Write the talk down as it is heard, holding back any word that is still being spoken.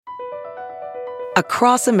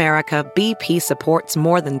Across America, BP supports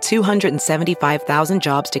more than 275,000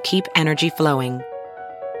 jobs to keep energy flowing.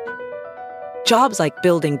 Jobs like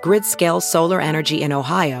building grid-scale solar energy in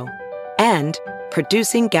Ohio and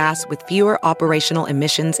producing gas with fewer operational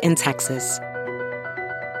emissions in Texas.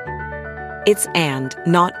 It's and,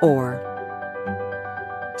 not or.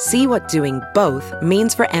 See what doing both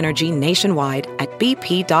means for energy nationwide at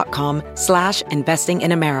bp.com/investing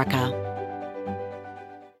in America.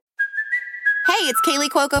 Hey, it's Kaylee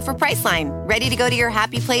Cuoco for Priceline. Ready to go to your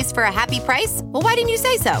happy place for a happy price? Well, why didn't you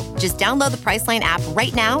say so? Just download the Priceline app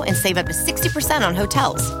right now and save up to 60% on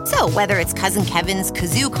hotels. So whether it's Cousin Kevin's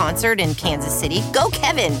Kazoo Concert in Kansas City, go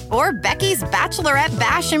Kevin, or Becky's Bachelorette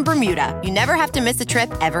Bash in Bermuda, you never have to miss a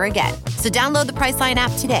trip ever again. So download the Priceline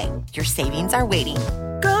app today. Your savings are waiting.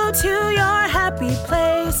 Go to your happy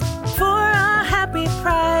place for a happy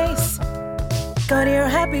price. Go to your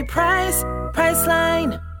happy price,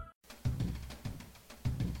 Priceline.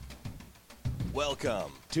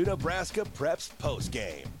 Welcome to Nebraska Preps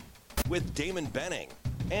Postgame with Damon Benning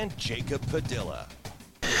and Jacob Padilla.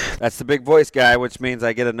 That's the big voice guy, which means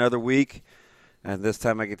I get another week, and this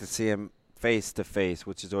time I get to see him face-to-face,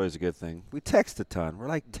 which is always a good thing. We text a ton. We're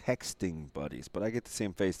like texting buddies, but I get to see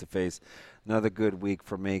him face-to-face. Another good week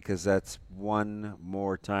for me because that's one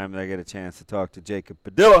more time that I get a chance to talk to Jacob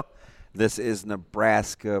Padilla. This is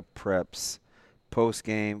Nebraska Preps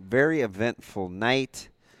Postgame. Very eventful night.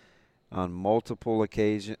 On multiple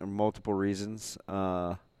occasions, multiple reasons.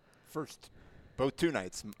 Both 2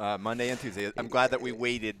 nights, Monday and Tuesday. I'm glad that we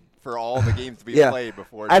waited for all the games to be played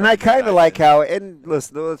before. And I kind of like how, and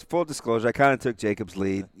listen, let's full disclosure, I kind of took Jacob's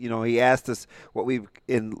lead. You know, he asked us what we,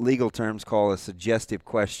 in legal terms, call a suggestive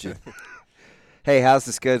question. Hey, how's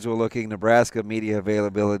the schedule looking? Nebraska media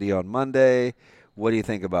availability on Monday. What do you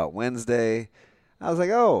think about Wednesday? I was like,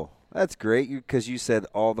 oh, that's great, because you said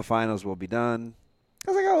all the finals will be done. I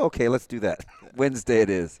was like, oh, okay, let's do that. Wednesday it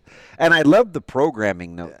is. And I love the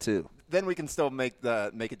programming note, too. Then we can still make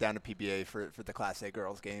it down to PBA for the Class A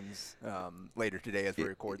girls games later today as we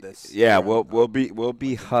record this. Yeah, we'll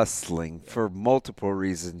be hustling for multiple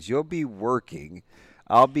reasons. You'll be working.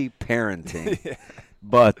 I'll be parenting. Yeah.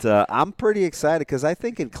 But I'm pretty excited because I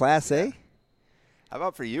think in Class A. How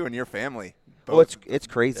about for you and your family? Both? Oh, it's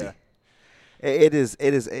crazy. Yeah. It is,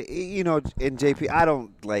 you know, in JP, I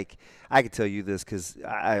don't like – I can tell you this because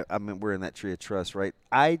I mean, we're in that tree of trust, right?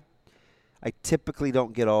 I typically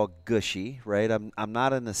don't get all gushy, right? I'm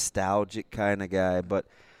not a nostalgic kind of guy, but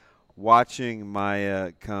watching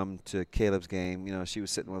Maya come to Caleb's game, you know, she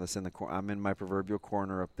was sitting with us in the corner. I'm in my proverbial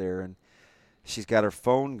corner up there, and she's got her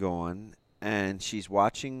phone going, and she's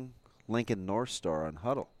watching Lincoln North Star on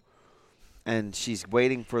Huddle. And she's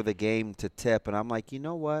waiting for the game to tip, and I'm like, you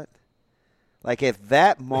know what? Like, at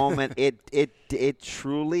that moment, it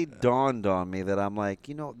truly dawned on me that I'm like,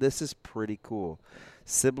 you know, this is pretty cool.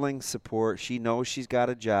 Sibling support. She knows she's got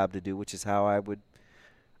a job to do, which is how I would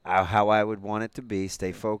want it to be.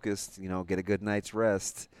 Stay focused, you know, get a good night's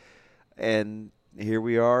rest. And here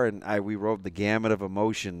we are, and we rode the gamut of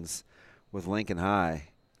emotions with Lincoln High.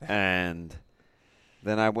 And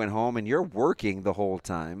then I went home, and you're working the whole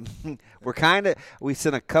time. We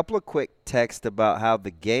sent a couple of quick texts about how the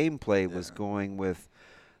gameplay was going with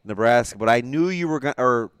Nebraska, but I knew you were going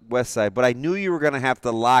or West Side, but I knew you were going to have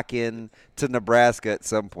to lock in to Nebraska at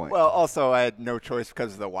some point. Well, also I had no choice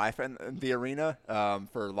because of the Wi-Fi in the arena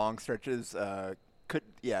for long stretches.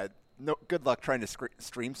 No, good luck trying to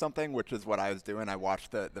stream something, which is what I was doing. I watched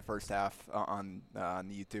the first half on the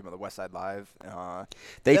YouTube of the West Side Live.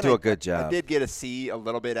 They do a good job. I did get to see a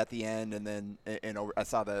little bit at the end, and then I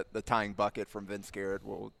saw the tying bucket from Vince Garrett.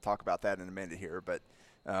 We'll talk about that in a minute here. But,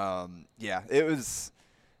 it was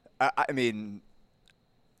I mean,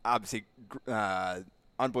 obviously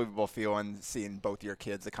unbelievable feeling seeing both your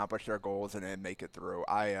kids accomplish their goals and then make it through.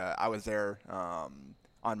 I was there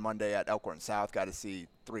on Monday at Elkhorn South, got to see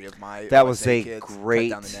 3 of my that was a kids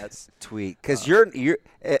great down the nets. tweet because you're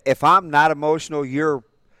if I'm not emotional, you're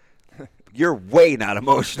way not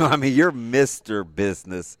emotional. I mean, you're Mr.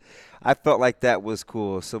 Business. I felt like that was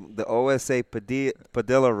cool. So the OSA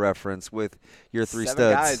Padilla reference with your 3 7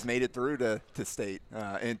 studs. guys made it through to state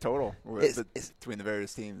in total between the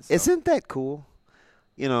various teams. So. Isn't that cool?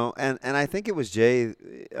 You know, and I think it was Jay.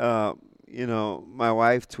 You know, my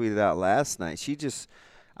wife tweeted out last night. She just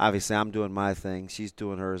obviously I'm doing my thing. She's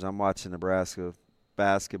doing hers. I'm watching Nebraska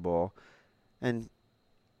basketball, and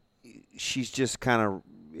she's just kind of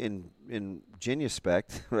in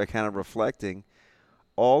Geniuspect, kind of reflecting.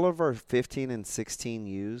 All of our 15 and 16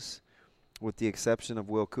 U's, with the exception of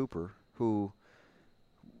Will Cooper, who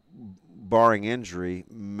barring injury,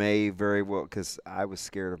 may very well, because I was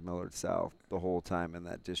scared of Millard South the whole time in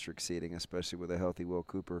that district seating, especially with a healthy Will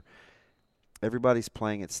Cooper. Everybody's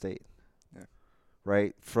playing at state,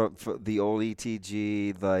 right? From the old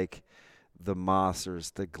ETG, like the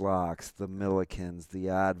Mossers, the Glocks, the Millikens, the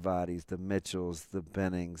Oddbodies, the Mitchells, the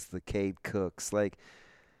Bennings, the Cade Cooks, like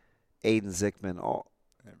Aiden Zickman,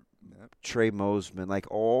 Trey Mosman, like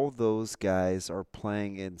all those guys are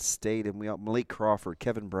playing in state, and Malik Crawford,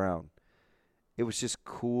 Kevin Brown. It was just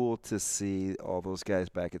cool to see all those guys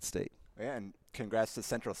back at state. Yeah, and congrats to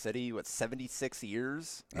Central City. 76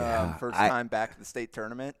 years? Yeah, first time back at the state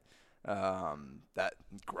tournament. That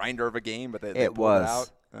grinder of a game, but they pulled it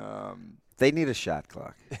out. They need a shot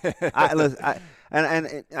clock.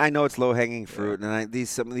 And I know it's low-hanging fruit, and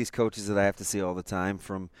some of these coaches that I have to see all the time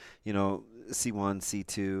from, C1,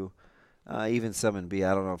 C2, even some in B.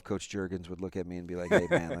 I don't know if Coach Juergens would look at me and be like, hey,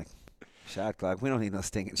 man, like, shot clock. We don't need no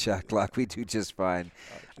stinking shot clock. We do just fine.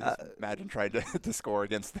 Imagine trying to score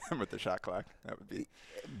against them with the shot clock. That would be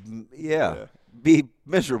be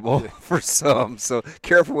miserable for some. So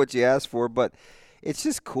careful what you ask for. But it's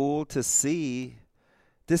just cool to see.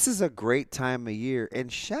 This is a great time of year. And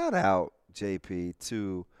shout out, JP,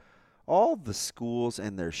 to all the schools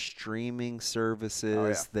and their streaming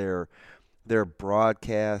services, their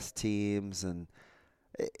broadcast teams, and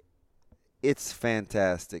it's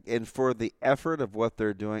fantastic. And for the effort of what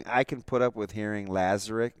they're doing, I can put up with hearing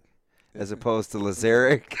Lazarick as opposed to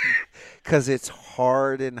Lazarick because it's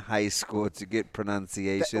hard in high school to get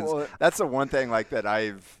pronunciations. That's the one thing like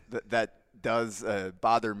that does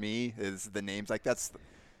bother me is the names. Like that's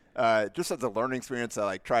just as a learning experience, I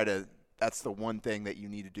like try to. That's the one thing that you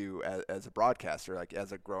need to do as a broadcaster, like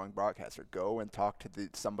as a growing broadcaster. Go and talk to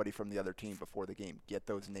somebody from the other team before the game. Get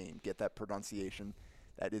those names. Get that pronunciation.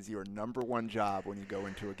 That is your number one job when you go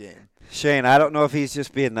into a game. Shane, I don't know if he's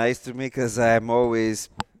just being nice to me because I'm always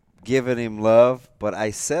giving him love, but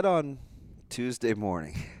I said on Tuesday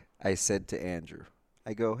morning, I said to Andrew,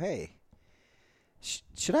 I go, hey,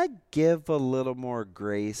 should I give a little more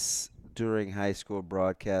grace during high school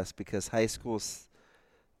broadcasts because high school's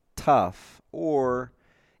tough, or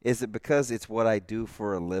is it because it's what I do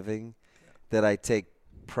for a living that I take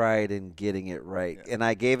pride in getting it right? And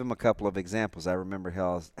I gave him a couple of examples. I remember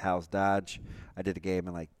House Dodge. I did a game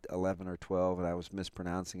in like 11 or 12, and I was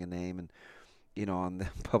mispronouncing a name, and on the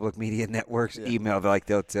public media networks email,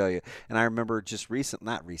 they'll tell you. And I remember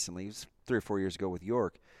not recently, it was 3 or 4 years ago with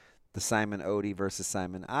York, the Simon Odie versus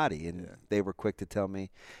Simon Odie, and they were quick to tell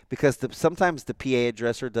me because sometimes the PA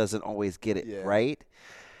addresser doesn't always get it right.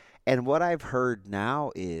 And what I've heard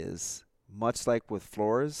now is, much like with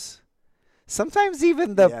Flores, sometimes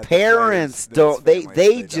even the parents don't.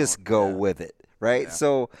 They just go with it, right? Yeah.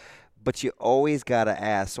 So, but you always got to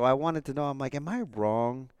ask. So I wanted to know, I'm like, am I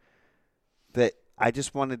wrong that I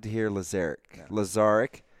just wanted to hear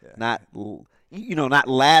Lazarick, not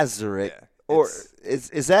Lazarick? Yeah. Or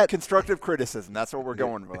is that constructive criticism? That's what we're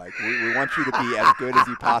going for. Like we want you to be as good as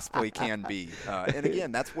you possibly can be. And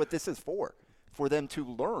again, that's what this is for them to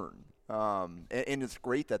learn. And it's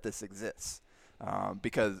great that this exists.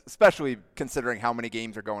 Because especially considering how many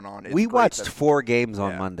games are going on. We watched 4 games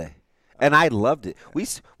on Monday, and I loved it.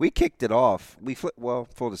 We kicked it off.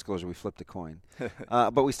 Full disclosure, we flipped a coin.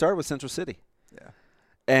 But we started with Central City. Yeah.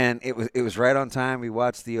 And it was right on time. We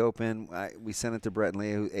watched the Open. We sent it to Brett and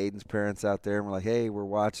Leah, Aiden's parents out there, and we're like, hey, we're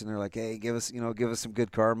watching. They're like, hey, give us some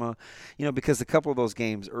good karma. Because a couple of those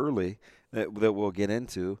games early that we'll get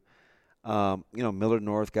into, Millard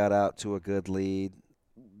North got out to a good lead.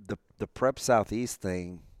 The Prep Southeast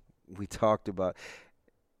thing we talked about,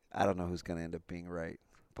 I don't know who's going to end up being right,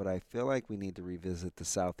 but I feel like we need to revisit the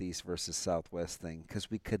Southeast versus Southwest thing because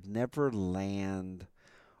we could never land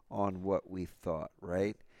on what we thought,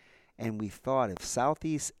 right? And we thought if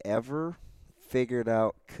Southeast ever figured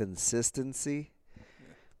out consistency,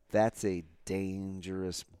 that's a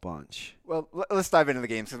dangerous bunch. Well, let's dive into the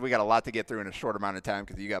games because we got a lot to get through in a short amount of time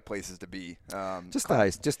because you got places to be. Just the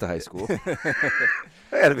high school. I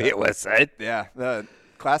got to be at Westside. Yeah.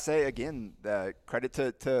 Class A, again, credit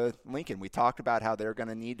to Lincoln. We talked about how they're going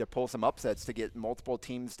to need to pull some upsets to get multiple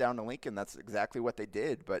teams down to Lincoln. That's exactly what they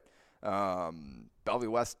did. But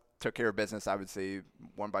Bellevue West took care of business, I would say,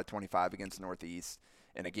 won by 25 against Northeast.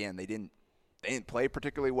 And, again, they didn't play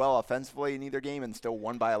particularly well offensively in either game and still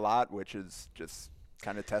won by a lot, which is just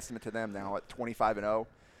kind of testament to them now at 25-0.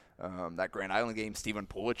 That Grand Island game, Stephen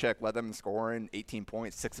Pulacek led them in scoring, 18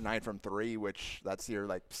 points, 6-9 from 3, which that's your,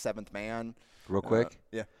 7th man. Real quick.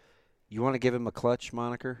 Yeah. You want to give him a clutch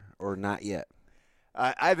moniker or not yet?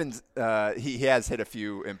 Ivan's he has hit a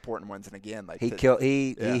few important ones, and again, like he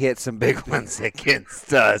hit some big ones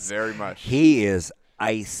against us. Very much. He is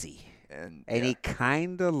icy, and he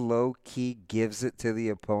kind of low key gives it to the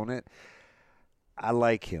opponent. I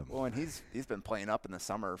like him. Well, and he's been playing up in the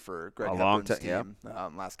summer for Greg a long Hepburn's time,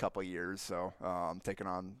 team last couple of years. So taking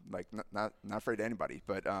on like not afraid of anybody,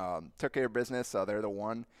 but took care of business. They're the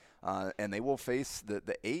 1, and they will face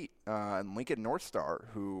the 8 Lincoln North Star,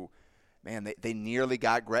 who. Man, they nearly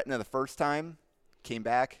got Gretna the first time, came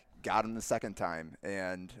back, got him the second time.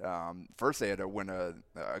 And first they had to win a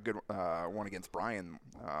good one against Bryan,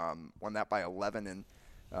 won that by 11,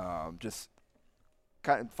 and just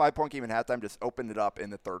kind of 5-point game at halftime, just opened it up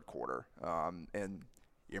in the third quarter. And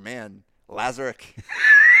your man, Lazarick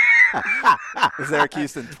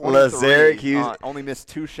Houston, 23, only missed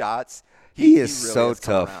 2 shots. He is really so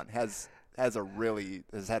tough.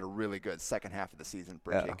 Has had a really good second half of the season in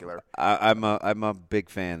particular. I'm a big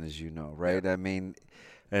fan, as you know, right? Yeah. I mean,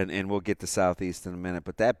 and we'll get to Southeast in a minute,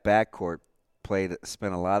 but that backcourt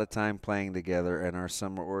spent a lot of time playing together in our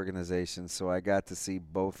summer organization, so I got to see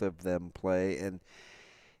both of them play, and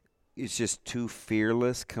it's just 2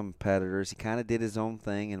 fearless competitors. He kind of did his own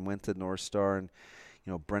thing and went to North Star, and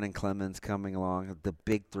Brennan Clemens coming along, the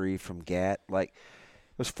big 3 from Gat, like.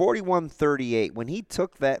 It was 41-38. When he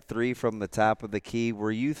took that 3 from the top of the key,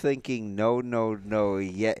 were you thinking, no,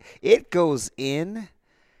 yet? It goes in,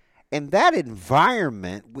 and that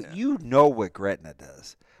environment, you know what Gretna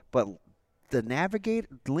does. But the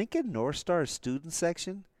Lincoln North Star student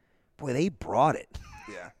section, boy, they brought it.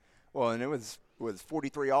 Yeah. Well, and it was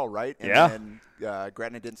 43 all, right? And then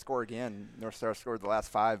Gretna didn't score again. North Star scored the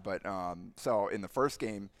last 5. But so in the first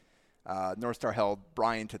game, North Star held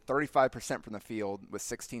Bryan to 35% from the field with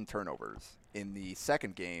 16 turnovers. In the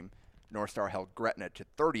second game, North Star held Gretna to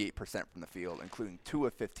 38% from the field, including 2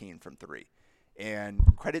 of 15 from 3. And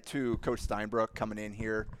credit to Coach Steinbrook coming in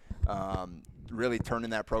here, really turning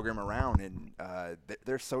that program around. And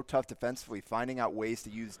they're so tough defensively, finding out ways to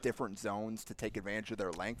use different zones to take advantage of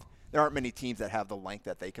their length. There aren't many teams that have the length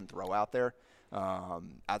that they can throw out there.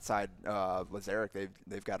 Outside Lazarick,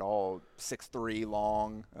 they've got all 6'3"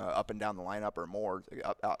 long up and down the lineup or more,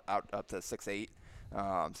 up to 6'8",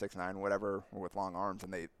 6'9", whatever, with long arms,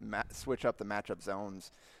 and they switch up the matchup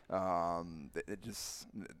zones. They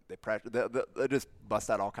just bust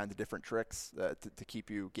out all kinds of different tricks to keep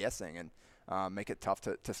you guessing and make it tough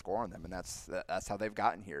to score on them, and that's how they've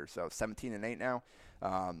gotten here. So 17-8 now.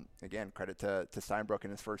 Again, credit to Steinbrook in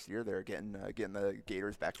his first year there, getting the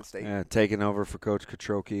Gators back to state. Yeah, taking over for Coach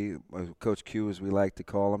Katroki, Coach Q as we like to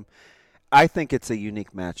call him. I think it's a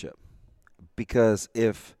unique matchup because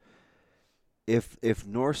if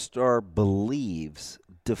North Star believes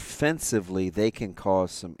defensively they can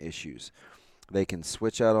cause some issues, they can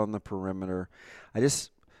switch out on the perimeter. The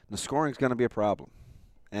scoring is going to be a problem,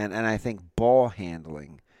 and I think ball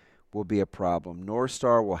handling will be a problem. North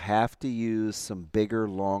Star will have to use some bigger,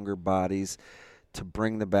 longer bodies to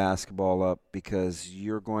bring the basketball up because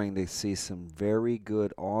you're going to see some very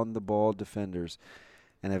good on-the-ball defenders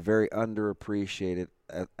and a very underappreciated,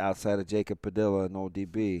 outside of Jacob Padilla and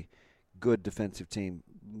ODB, good defensive team.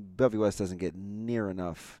 Bellevue West doesn't get near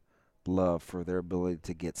enough love for their ability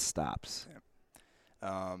to get stops.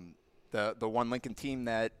 Yeah. The one Lincoln team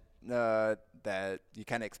that you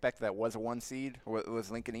kind of expect that was a 1 seed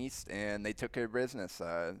was Lincoln East, and they took care of business.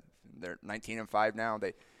 They're 19-5 now.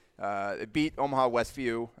 They beat Omaha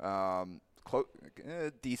Westview,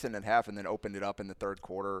 decent at half, and then opened it up in the third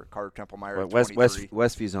quarter. Carter Templemeyer, 23.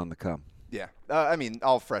 Westview's on the come. Yeah, I mean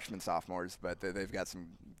all freshmen, sophomores, but they've got some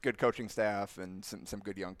good coaching staff and some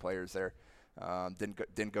good young players there.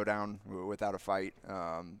 Didn't go down without a fight,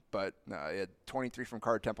 but he had 23 from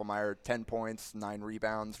Carter Templemeyer, 10 points, 9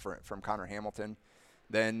 rebounds from Connor Hamilton.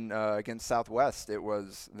 Then against Southwest, it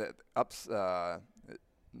was the ups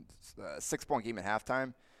 6-point game at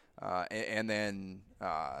halftime, and then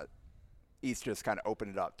East just kind of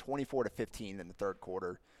opened it up, 24-15 in the third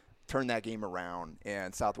quarter, turned that game around,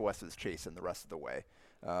 and Southwest was chasing the rest of the way.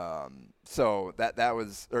 So that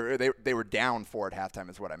was, or they were down 4 at halftime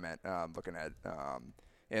is what I meant, looking at,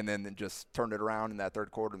 and then just turned it around in that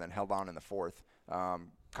third quarter and then held on in the fourth.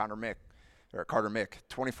 Carter Mick,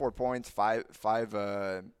 24 points, five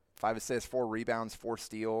assists, 4 rebounds, 4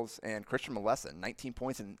 steals, and Christian Molessa, 19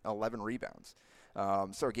 points and 11 rebounds.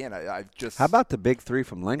 So again, I've just. How about the big 3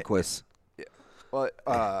 from Lindquist? Well,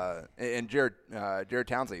 and Jared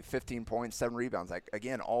Townsley, 15 points, 7 rebounds. Like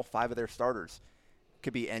again, all 5 of their starters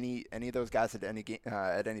could be any of those guys at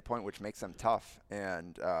any point, which makes them tough.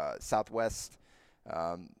 And Southwest,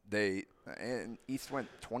 and East went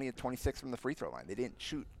 20 of 26 from the free throw line. They didn't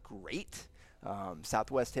shoot great,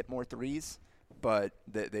 Southwest hit more threes, but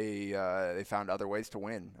they found other ways to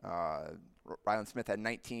win. Rylan Smith had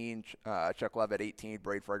 19, Chuck Love had 18,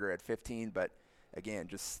 Braid Frager had 15, but again,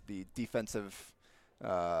 just the defensive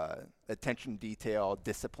attention detail,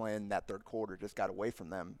 discipline, that third quarter just got away from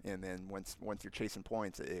them. And then once you're chasing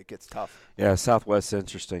points, it gets tough. Yeah, Southwest's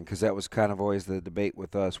interesting because that was kind of always the debate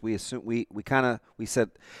with us. We assumed we said,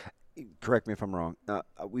 correct me if I'm wrong,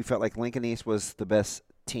 we felt like Lincoln East was the best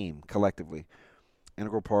team collectively.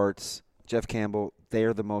 Integral Parts, Jeff Campbell,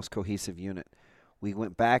 they're the most cohesive unit. We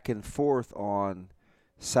went back and forth on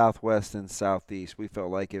Southwest and Southeast. We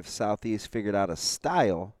felt like if Southeast figured out a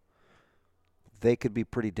style, they could be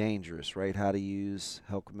pretty dangerous, right? How to use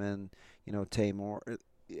Helkman, Tamor,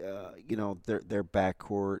 their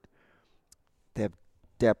backcourt. They have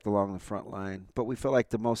depth along the front line. But we felt like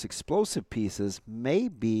the most explosive pieces may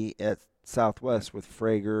be at Southwest with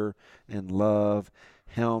Frager and Love.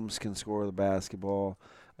 Helms can score the basketball.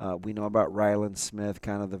 We know about Rylan Smith,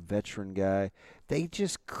 kind of the veteran guy. They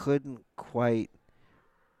just couldn't quite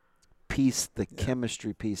piece the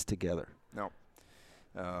chemistry piece together. No.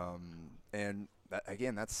 And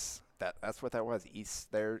again, that's what that was.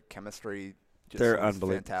 East, their chemistry they're was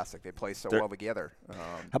unbelievable. Fantastic. They play so well together.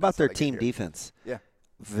 How about their team defense? Yeah.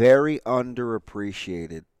 Very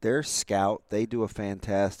underappreciated. Their scout, they do a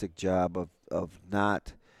fantastic job of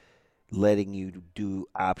not letting you do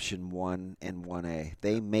option 1 and 1A.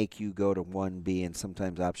 They make you go to 1B and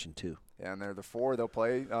sometimes option 2. Yeah, and they're the 4. They'll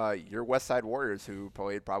play your West Side Warriors, who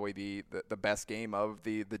played probably the best game of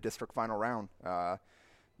the district final round.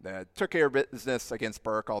 Took care of business against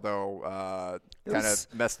Burke, although kind of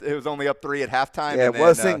messed. It was only up 3 at halftime. Yeah, and it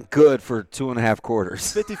wasn't good for 2.5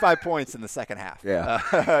 quarters. 55 points in the second half. Yeah,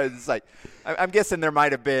 it's like I'm guessing there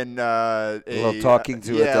might have been a little talking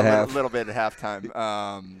to at the half. A little bit at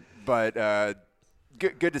halftime. But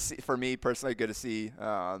good to see, for me personally, good to see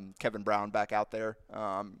Kevin Brown back out there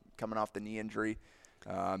coming off the knee injury.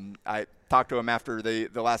 I talked to him after the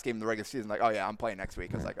last game of the regular season, like, oh, yeah, I'm playing next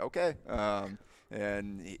week. I was like, okay.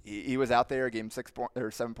 And he was out there, gave him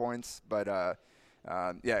 7 points. But,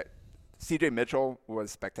 C.J. Mitchell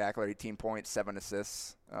was spectacular, 18 points, 7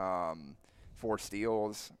 assists, 4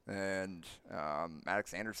 steals. And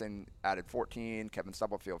Maddox Anderson added 14, Kevin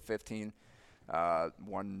Stubblefield 15.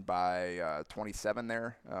 Won by 27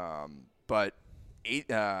 there. But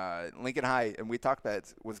Lincoln High, and we talked about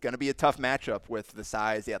it, was going to be a tough matchup with the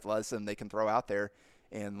size, the athleticism they can throw out there.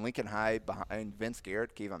 And Lincoln High, behind Vince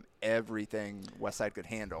Garrett, gave them everything Westside could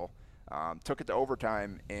handle. Took it to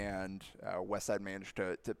overtime, and Westside managed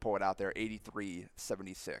to pull it out there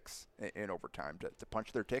 83-76 in overtime to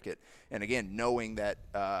punch their ticket. And again, knowing that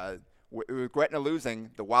with Gretna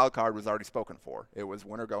losing, the wild card was already spoken for. It was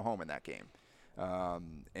win or go home in that game.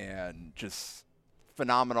 And just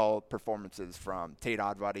phenomenal performances from Tate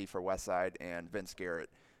Odvody for Westside and Vince Garrett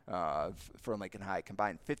for Lincoln High.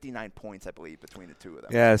 Combined 59 points, I believe, between the two of them.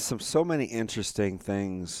 Yeah, so many interesting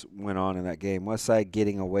things went on in that game. Westside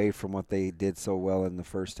getting away from what they did so well in the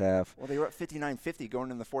first half. Well, they were at 59-50 going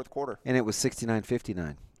in the fourth quarter. And it was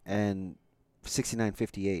 69-59 and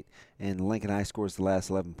 69-58. And Lincoln High scores the last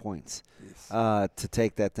 11 points to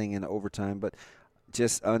take that thing into overtime. But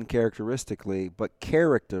just uncharacteristically of the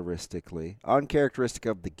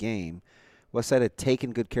game, Westside had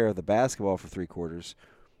taken good care of the basketball for 3 quarters.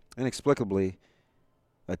 Inexplicably,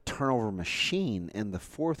 a turnover machine in the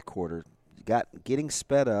fourth quarter, getting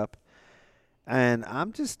sped up. And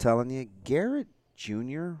I'm just telling you, Garrett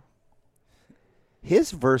Jr.,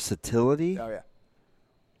 his versatility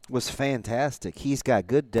was fantastic. He's got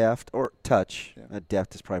good depth or touch. Yeah.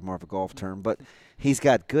 Depth is probably more of a golf term, but he's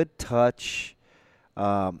got good touch.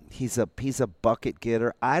 He's a bucket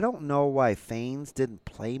getter. I don't know why Thanes didn't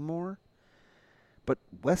play more, but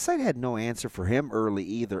Westside had no answer for him early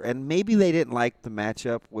either. And maybe they didn't like the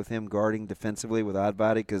matchup with him guarding defensively with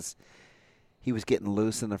Oddbody because he was getting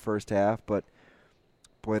loose in the first half. But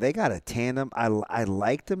boy, they got a tandem. I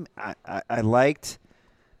liked him. I liked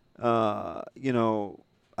I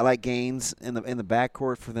like Gaines in the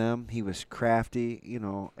backcourt for them. He was crafty.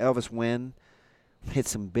 Elvis Wynn hit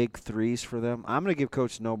some big threes for them. I'm going to give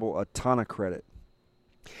Coach Noble a ton of credit.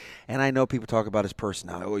 And I know people talk about his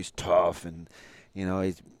personality. Oh, he's tough, and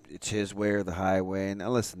it's his way or the highway. And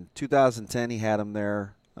listen, 2010 he had him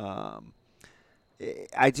there.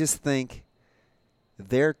 I just think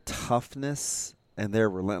their toughness and their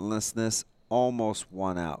relentlessness almost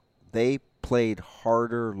won out. They played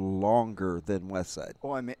harder, longer than Westside.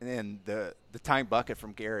 Well, I mean, and the tying bucket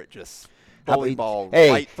from Garrett just bowling ball hey,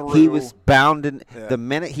 right through. He was bounding. Yeah. The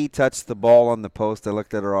minute he touched the ball on the post, I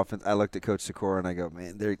looked at our offense. I looked at Coach Sikora, and I go,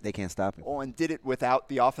 man, they can't stop him. Oh, and did it without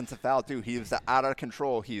the offensive foul, too. He was out of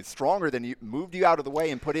control. He's stronger than you, moved you out of the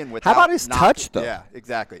way and put in without. How about his touch, though? Yeah,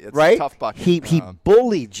 exactly. It's right? a tough bucket. He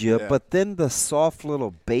bullied you, yeah. but then the soft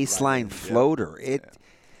little baseline Right. floater, Yeah.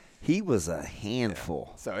 He was a handful.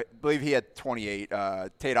 Yeah. So I believe he had 28.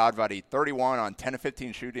 Tate Advadi, 31 on 10 of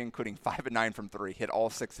 15 shooting, including 5 of 9 from 3. Hit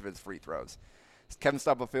all 6 of his free throws. Kevin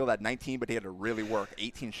Stubblefield had 19, but he had to really work.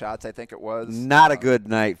 18 shots, I think it was. Not a good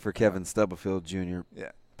night for Kevin Stubblefield Jr.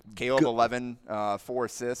 Yeah. Caleb, 11, 4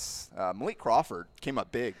 assists. Malik Crawford came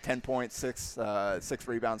up big, 10 points, 6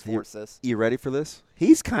 rebounds, 4 assists. You ready for this?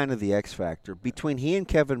 He's kind of the X factor. Between he and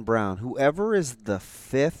Kevin Brown, whoever is the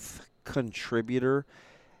 5th contributor,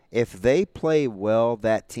 if they play well,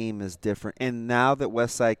 that team is different. And now that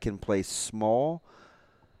Westside can play small,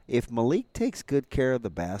 if Malik takes good care of the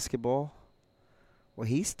basketball, well,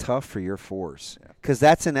 he's tough for your 4s. Because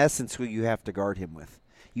that's, in essence, who you have to guard him with.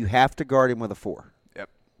 You have to guard him with a 4. Yep.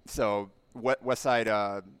 So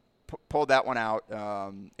Westside pulled that one out,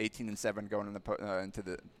 18-7 going into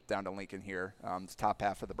the down to Lincoln here. It's top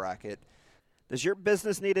half of the bracket. Does your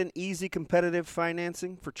business need an easy, competitive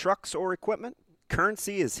financing for trucks or equipment?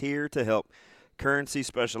 Currency is here to help. Currency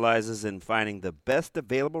specializes in finding the best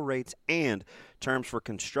available rates and terms for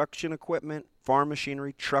construction equipment, farm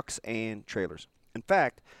machinery, trucks, and trailers. In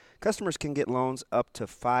fact, customers can get loans up to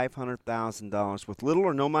 $500,000 with little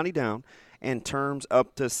or no money down and terms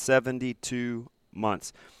up to 72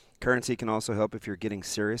 months. Currency can also help if you're getting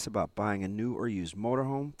serious about buying a new or used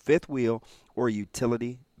motorhome, fifth wheel, or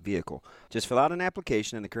utility vehicle. Just fill out an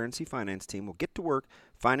application and the Currency Finance team will get to work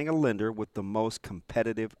finding a lender with the most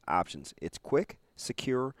competitive options. It's quick,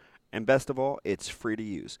 secure, and best of all, it's free to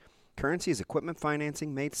use. Currency is equipment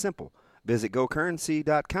financing made simple. Visit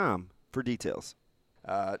gocurrency.com for details.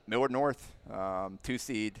 Millard North, 2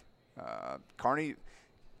 seed. Kearney,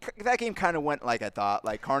 that game kind of went like I thought.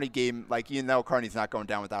 Like Kearney game, Kearney's not going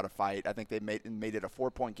down without a fight. I think they made it a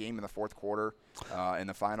 4-point game in the fourth quarter in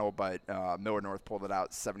the final, but Millard North pulled it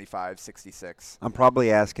out 75-66. I'm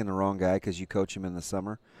probably asking the wrong guy because you coach him in the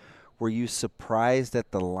summer. Were you surprised at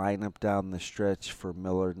the lineup down the stretch for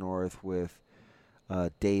Millard North with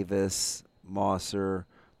Davis, Mosser,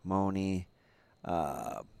 Money,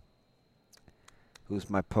 who's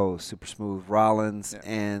my post, super smooth, Rollins,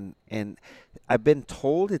 and I've been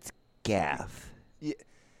told it's Gaff.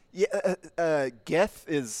 Geth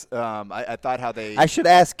is. I thought how they. I should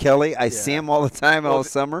ask Kelly. I see him all the time, all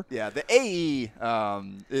summer. Yeah, the AE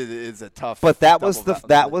is a tough. But that was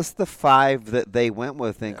the 5 that they went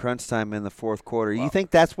with in crunch time in the fourth quarter. You think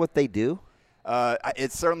that's what they do?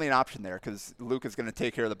 It's certainly an option there because Luke is going to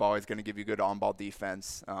take care of the ball. He's going to give you good on-ball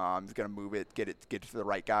defense. He's going to move it, get it to the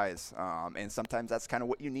right guys. And sometimes that's kind of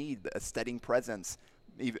what you need, a steadying presence,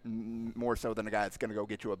 even more so than a guy that's going to go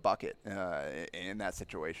get you a bucket in that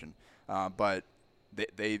situation. But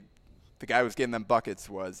the guy who was getting them buckets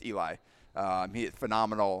was Eli. He had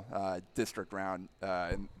phenomenal district round.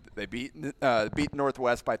 And they beat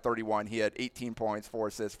Northwest by 31. He had 18 points, 4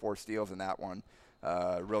 assists, 4 steals in that one.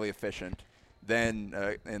 Really efficient. Then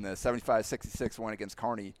in the 75-66 win against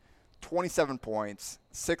Kearney, 27 points,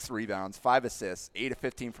 6 rebounds, 5 assists, 8 of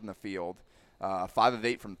 15 from the field, 5 of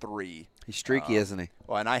 8 from 3. He's streaky, isn't he?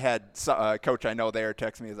 Well, and I had a coach I know there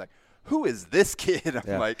text me. He's like, "Who is this kid?"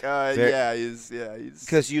 I'm like, he's."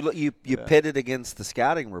 Because you pitted against the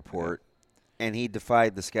scouting report, and he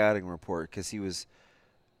defied the scouting report because he was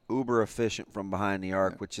uber efficient from behind the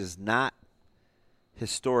arc, which is not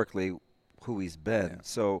historically who he's been. Yeah.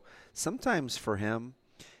 So sometimes for him,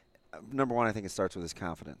 number one, I think it starts with his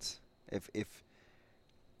confidence.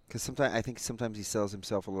 Because sometimes he sells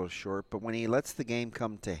himself a little short, but when he lets the game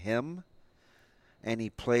come to him and he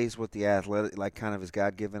plays with the athletic, like kind of his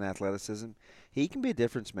God-given athleticism, he can be a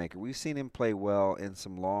difference maker. We've seen him play well in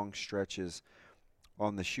some long stretches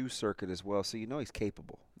on the shoe circuit as well, so you know he's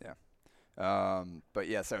capable. Yeah. But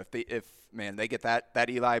yeah, so if they get that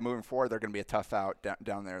Eli moving forward, they're going to be a tough out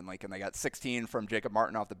down there in Lincoln. They got 16 from Jacob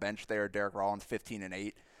Martin off the bench there. Derek Rollins 15 and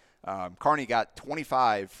 8. Kearney got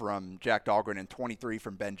 25 from Jack Dahlgren and 23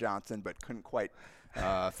 from Ben Johnson, but couldn't quite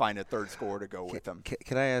find a third score to go with them.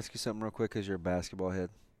 Can I ask you something real quick? Because you're a basketball head.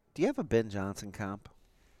 Do you have a Ben Johnson comp?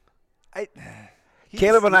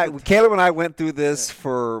 Caleb and I went through this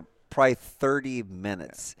for probably 30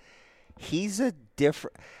 minutes. Yeah. He's a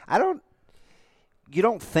different. You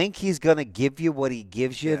don't think he's going to give you what he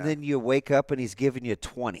gives you, and then you wake up and he's giving you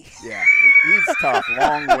 20. Yeah, he's tough.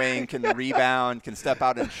 Long wing, can rebound, can step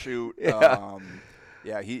out and shoot.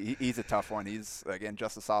 Yeah, he's a tough one. He's, again,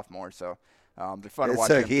 just a sophomore. So Be fun to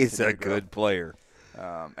watch him. He's a continue to grow. good player.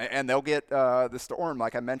 And they'll get the Storm,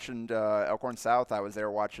 like I mentioned, Elkhorn South. I was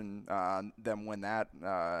there watching them win that.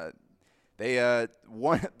 They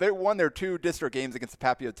won their 2 district games against the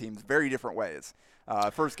Papio teams very different ways.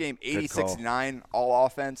 First game, 80-69, all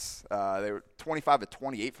offense. They were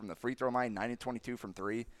 25-28 from the free throw line, 9-22 from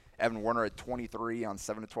 3. Evan Warner had 23 on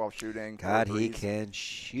 7-12 shooting. God, he can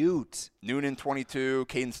shoot. Noonan 22,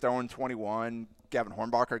 Caden Stone 21. Gavin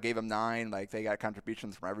Hornbacher gave him 9. Like, they got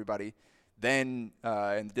contributions from everybody. Then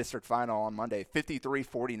in the district final on Monday,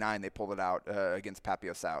 53-49, they pulled it out against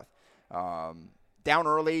Papio South. Down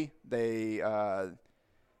early, Papio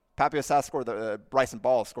South scored Bryson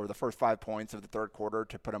Ball scored the first 5 points of the third quarter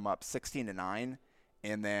to put them up 16-9.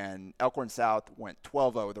 And then Elkhorn South went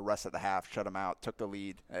 12-0 the rest of the half, shut them out, took the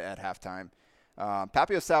lead at halftime.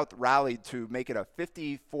 Papio South rallied to make it a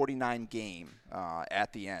 50-49 game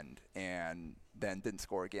at the end, and then didn't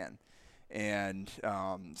score again. And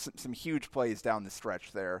some huge plays down the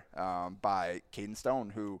stretch there by Caden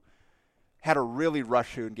Stone, who had a really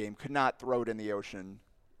rush shooting game, could not throw it in the ocean,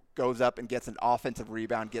 goes up and gets an offensive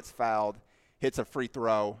rebound, gets fouled, hits a free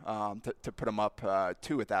throw to put them up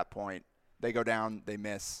 2 at that point. They go down, they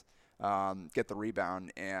miss, get the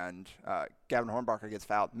rebound, and Gavin Hornbacher gets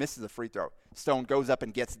fouled, misses the free throw. Stone goes up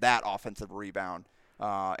and gets that offensive rebound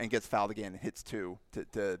and gets fouled again and hits 2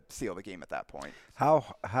 to seal the game at that point.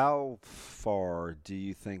 How far do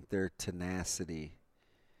you think their tenacity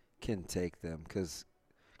can take them? Because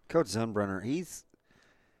Coach Zunbrenner, he's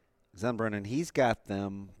got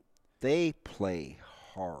them. They play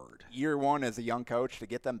hard. Year 1 as a young coach, to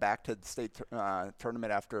get them back to the state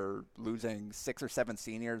tournament after losing 6 or 7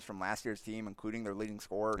 seniors from last year's team, including their leading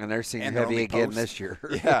scorer. And they're senior heavy again this year.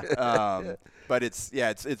 Yeah. But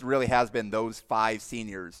it really has been those 5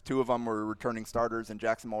 seniors. 2 of them were returning starters, and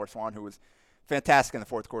Jackson Moore-Swan, who was fantastic in the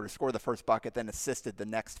fourth quarter, scored the first bucket, then assisted the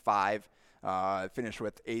next 5. Finished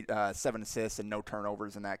with 7 assists and no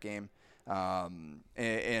turnovers in that game.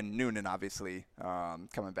 And Noonan, obviously,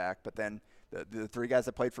 coming back. But then the 3 guys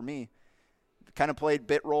that played for me kind of played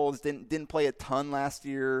bit roles, didn't play a ton last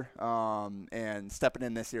year, and stepping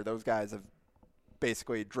in this year, those guys have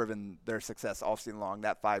basically driven their success all season long,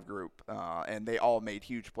 that 5 group, and they all made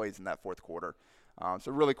huge plays in that fourth quarter.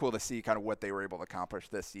 So really cool to see kind of what they were able to accomplish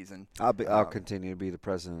this season. I'll continue to be the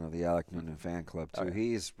president of the Alec Noonan fan club too. Okay.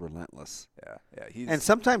 He's relentless. Yeah. And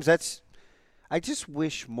sometimes I just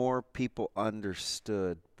wish more people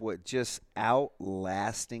understood what just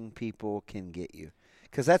outlasting people can get you,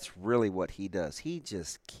 because that's really what he does. He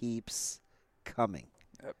just keeps coming.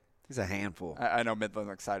 Yep. He's a handful. I know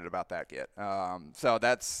Midland's excited about that yet. So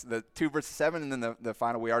that's the 2 versus 7, and then the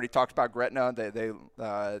final. We already talked about Gretna. They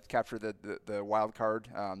captured the wild card.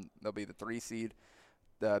 They'll be the 3 seed.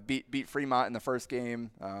 Beat Fremont in the first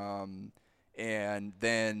game, and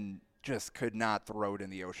then just could not throw it in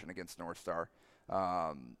the ocean against North Star.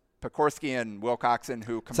 Pekorski and Wilcoxon,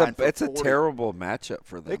 who combined for 40. It's a terrible matchup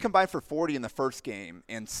for them. They combined for 40 in the first game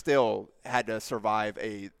and still had to survive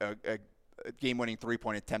a game-winning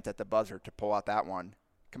 3-point attempt at the buzzer to pull out that one.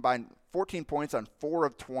 Combined 14 points on 4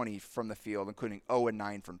 of 20 from the field, including 0 and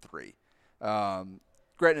 9 from 3.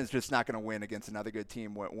 Gretna's just not going to win against another good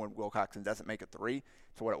team when Wilcoxon doesn't make a 3.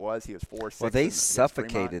 So what it was, he was 4-6. Well, they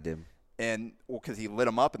suffocated him. And because he lit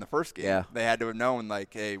them up in the first game, they had to have known,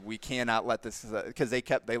 like, hey, we cannot let this, because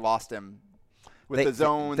they lost him with the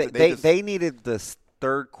zone. They needed the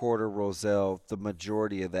third quarter Roselle the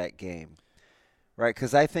majority of that game, right?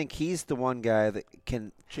 Because I think he's the one guy that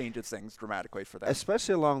can changes things dramatically for them,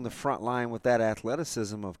 especially along the front line with that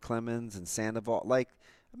athleticism of Clemens and Sandoval. Like,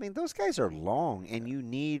 I mean, those guys are long, and you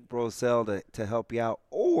need Roselle to help you out,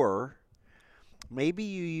 or maybe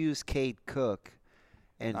you use Cade Cook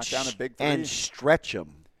and knock down a big 3 and stretch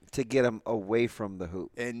him to get him away from the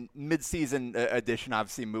hoop. And midseason addition,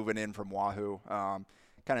 obviously moving in from Wahoo, kind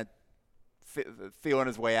of feeling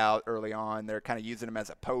his way out early on. They're kind of using him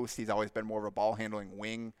as a post. He's always been more of a ball handling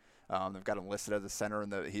wing. They've got him listed as a center,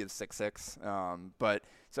 and he is 6'6". But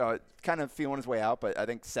so kind of feeling his way out. But I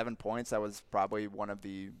think 7 points, that was probably one of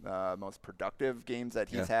the most productive games that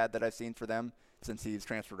he's had that I've seen for them since he's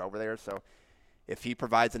transferred over there. So if he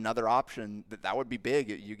provides another option, that would be big.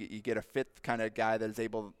 You get a 5th kind of guy that is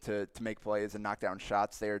able to make plays and knock down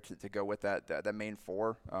shots there to go with that main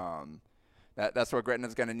 4. That's what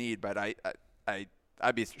Gretna's going to need. But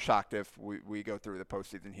I'd be shocked if we go through the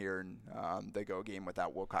postseason here and they go a game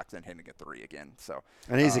without Wilcoxon hitting a 3 again. So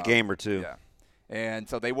and he's a gamer too. Yeah. And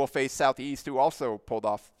so they will face Southeast, who also pulled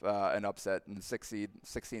off an upset in the 6th seed,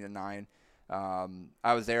 16-9.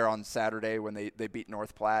 I was there on Saturday when they beat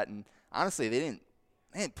North Platte, and honestly, they didn't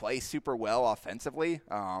they didn't play super well offensively.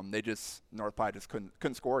 North Pine just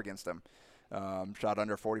couldn't score against them. Shot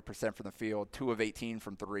under 40% from the field, 2 of 18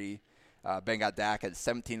 from 3. Ben got Dak at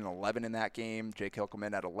 17 and 11 in that game. Jake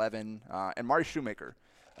Hilkelman at 11. And Mari Shoemaker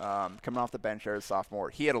coming off the bench there as a sophomore.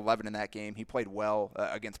 He had 11 in that game. He played well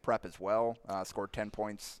against Prep as well. Scored 10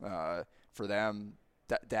 points for them.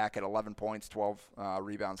 Dak at 11 points, 12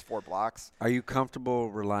 rebounds, 4 blocks. Are you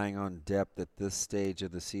comfortable relying on depth at this stage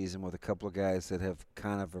of the season with a couple of guys that have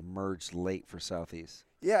kind of emerged late for Southeast?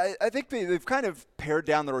 Yeah, I think they've kind of pared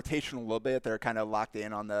down the rotation a little bit. They're kind of locked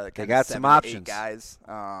in on the they got 7 some options. 8 guys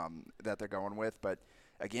that they're going with. But,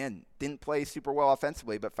 again, didn't play super well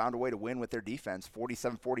offensively, but found a way to win with their defense,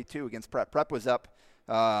 47-42 against Prep. Prep was up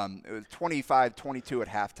it was 25-22 at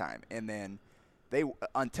halftime. And then they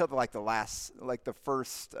until the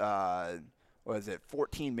first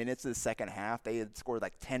 14 minutes of the second half, they had scored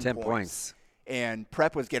like 10 points. And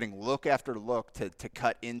Prep was getting look after look to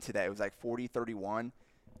cut into that. It was like 40-31.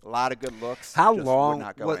 A lot of good looks. How just long? would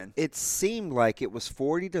not go in. It seemed like it was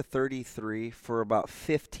 40-33 for about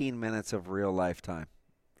 15 minutes of real lifetime.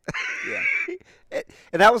 Yeah.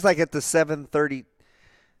 And that was like at the 7:30.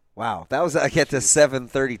 Wow, that was like at the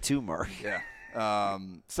 7:32 mark. Yeah.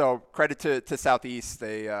 So credit to Southeast.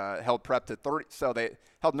 They held Prep to 30. So they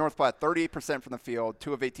held North Platte 38% from the field,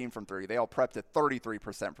 2 of 18 from 3. They held Prep to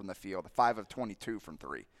 33% from the field, 5 of 22 from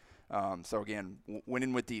 3. So again,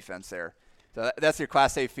 winning with defense there. So that's your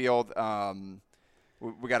Class A field.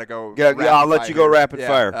 We got to go. Yeah, I'll let you go rapid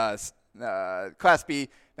fire. Class B.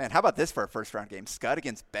 Man, how about this for a first-round game? Scud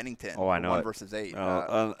against Bennington. Oh, I know 1 versus 8.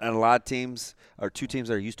 And a lot of teams, or 2 teams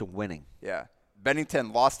that are used to winning. Yeah.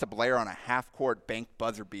 Bennington lost to Blair on a half-court bank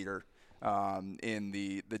buzzer beater in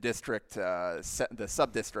the district, the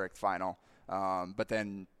sub-district final, but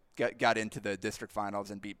then got into the district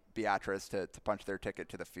finals and beat Beatrice to punch their ticket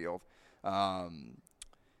to the field.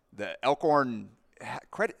 The Elkhorn,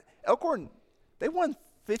 they won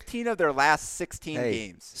 15 of their last 16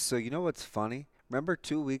 games. So you know what's funny? Remember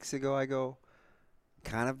 2 weeks ago I go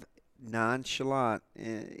kind of nonchalant,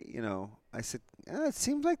 I said, it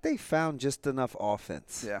seems like they found just enough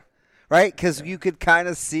offense. Yeah. Right? Because you could kind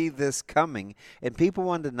of see this coming, and people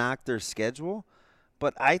wanted to knock their schedule,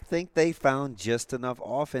 but I think they found just enough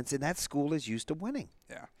offense, and that school is used to winning.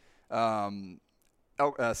 Yeah.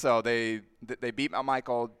 So they beat Mount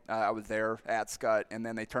Michael. I was there at Scott, and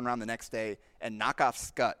then they turn around the next day and knock off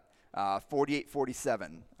Scott,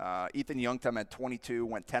 48-47. Ethan Youngtum had 22,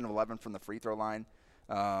 went 10 of 11 from the free throw line.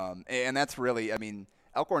 And that's really,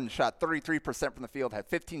 Elkhorn shot 33% from the field, had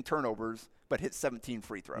 15 turnovers, but hit 17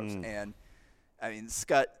 free throws. And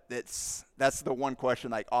Scott, that's the one question.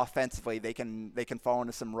 Like offensively, they can fall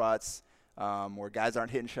into some ruts where guys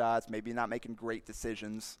aren't hitting shots, maybe not making great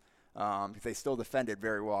decisions. They still defended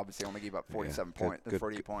very well. Obviously, only gave up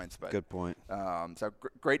 48 points. But good point. So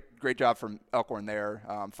great job from Elkhorn there.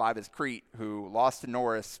 5 is Crete, who lost to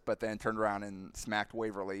Norris, but then turned around and smacked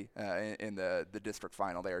Waverly in the district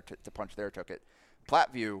final there to punch their ticket.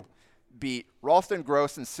 Platteview beat Ralston,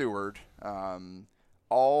 Gross, and Seward,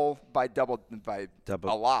 all by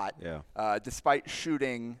a lot. Yeah. Despite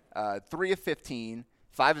shooting 3 of 15,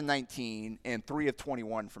 5 of 19, and 3 of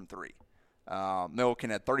 21 from 3.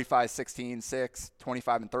 Milliken had 35, 16, 6,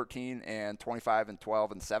 25 and 13, and 25 and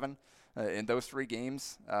 12 and 7 in those 3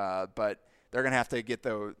 games. But they're gonna have to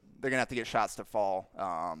get shots to fall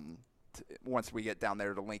once we get down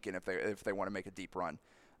there to Lincoln if they want to make a deep run.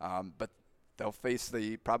 But they'll face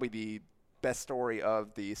probably the best story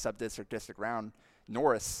of the sub-district round,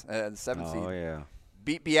 Norris, the 7th seed. Oh yeah.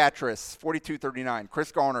 Beat Beatrice 42-39.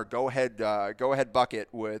 Chris Garner go ahead bucket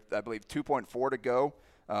with I believe 2.4 to go.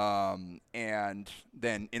 And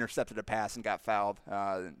then intercepted a pass and got fouled.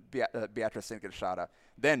 Beatrice didn't get a shot up.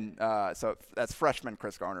 Then, so that's freshman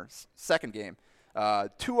Chris Garner's second game.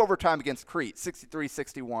 2 overtime against Crete,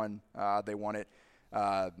 63-61. They won it.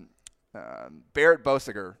 Barrett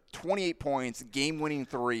Bosiger, 28 points, game-winning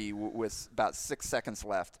 3 with about 6 seconds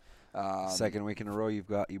left. Second week in a row you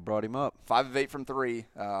brought him up. 5 of 8 from 3.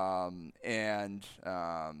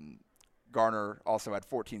 Garner also had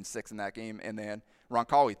 14-6 in that game. And then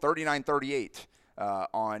Roncalli, 39-38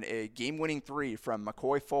 on a game-winning 3 from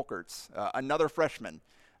McCoy Folkerts, another freshman.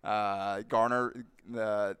 Garner,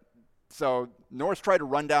 so Norris tried to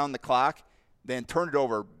run down the clock, then turned it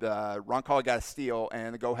over. Roncalli got a steal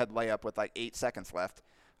and a go-ahead layup with like 8 seconds left.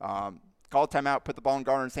 Called timeout, put the ball in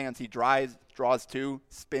Garner's hands. He draws 2,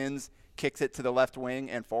 spins, kicks it to the left wing,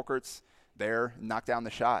 and Folkerts there knocked down the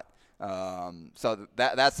shot. So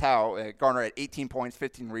that's how Garner had 18 points,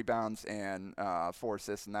 15 rebounds, and 4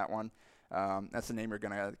 assists in that one. That's a name you're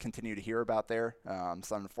going to continue to hear about there, son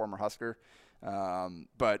of a former Husker.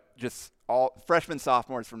 But just all freshmen,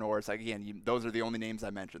 sophomores from Norris, again, those are the only names I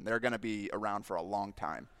mentioned. They're going to be around for a long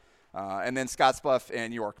time. And then Scottsbluff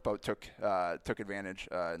and York both took advantage.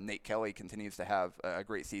 Nate Kelly continues to have a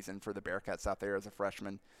great season for the Bearcats out there as a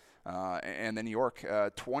freshman. And then York,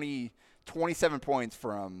 27 points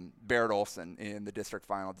from Barrett Olson in the district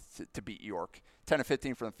final to beat York. 10 of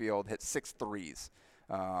 15 from the field, hit 6 threes.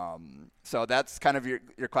 So that's kind of your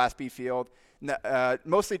Class B field.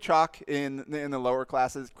 Mostly chalk in the lower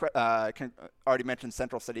classes. Already mentioned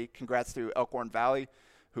Central City. Congrats to Elkhorn Valley,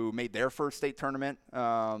 who made their first state tournament,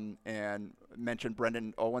 and mentioned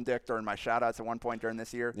Brendan Olendick during my shout-outs at one point during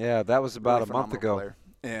this year. Yeah, that was about really a month ago. Player.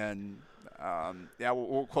 And,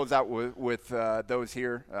 we'll close out with those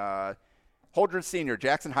here. Holdren Senior,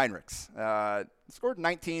 Jackson Heinrichs, scored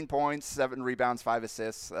 19 points, 7 rebounds, 5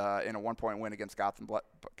 assists in a 1-point win against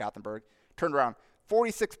Gothenburg. Turned around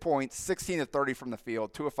 46 points, 16 of 30 from the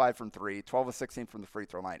field, 2 of 5 from 3, 12 of 16 from the free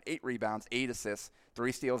throw line, 8 rebounds, 8 assists,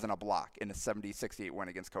 3 steals, and a block in a 70-68 win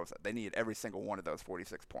against Cosa. They needed every single one of those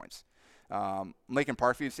 46 points. Lincoln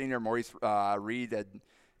Parkview Senior, Maurice Reed, had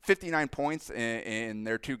 59 points in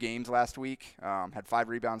their 2 games last week, had 5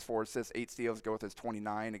 rebounds, 4 assists, 8 steals, go with his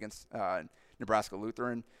 29 against Nebraska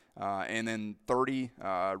Lutheran. And then 30,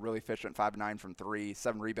 really efficient, 5-9 from 3,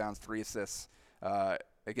 7 rebounds, 3 assists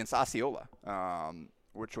against Osceola,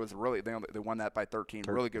 which was really, they won that by 13.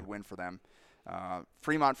 Really good win for them.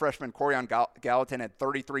 Fremont freshman Corian Gallatin had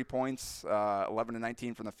 33 points, 11 of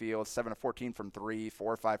 19 from the field, 7 of 14 from 3,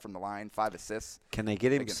 4 of 5 from the line, 5 assists. Can they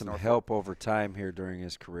get him some help over time here during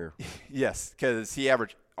his career? Yes, because he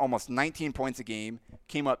averaged almost 19 points a game,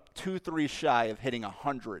 came up 2 threes shy of hitting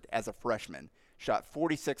 100 as a freshman, shot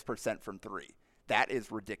 46% from 3. That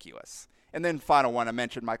is ridiculous. And then final one, I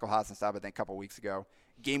mentioned Michael Hasenstab, I think, a couple weeks ago.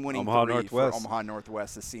 Game-winning 3 for Omaha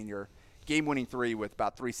Northwest, the senior. Game-winning 3 with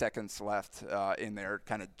about 3 seconds left in their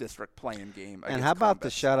kind of district playing game. And how about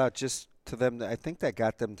the shout-out just to them? I think that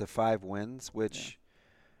got them to 5 wins, which,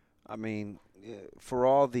 I mean, for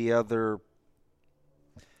all the other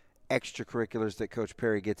extracurriculars that Coach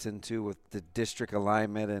Perry gets into with the district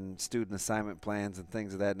alignment and student assignment plans and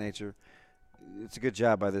things of that nature, it's a good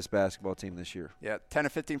job by this basketball team this year. Yeah, 10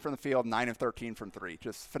 of 15 from the field, 9 of 13 from 3.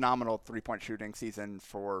 Just phenomenal three-point shooting season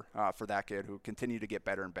for that kid, who continued to get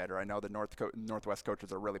better and better. I know the Northwest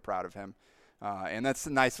coaches are really proud of him, and that's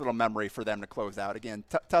a nice little memory for them to close out. Again,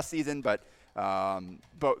 tough season, but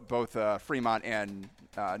both Fremont and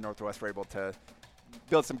Northwest were able to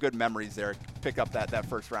build some good memories there, pick up that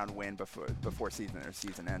first-round win before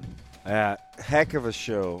season end. Heck of a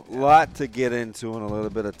show. A lot to get into in a little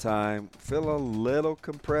bit of time. Feel a little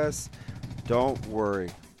compressed. Don't worry.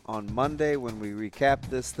 On Monday when we recap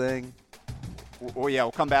this thing,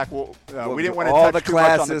 we'll come back. We didn't want to touch too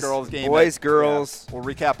much on the girls' game. Boys, girls. We'll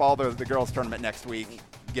recap all the girls' tournament next week,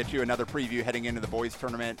 get you another preview heading into the boys'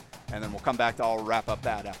 tournament, and then we'll come back to all wrap up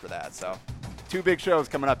that after that. So 2 big shows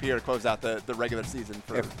coming up here to close out the regular season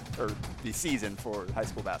or the season for high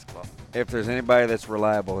school basketball. If there's anybody that's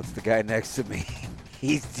reliable, it's the guy next to me.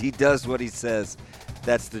 He does what he says.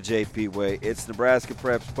 That's the JP way. It's Nebraska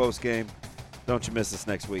Preps post game. Don't you miss us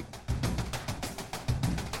next week.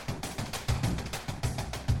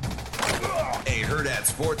 A Hurrdat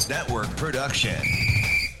Sports Network production.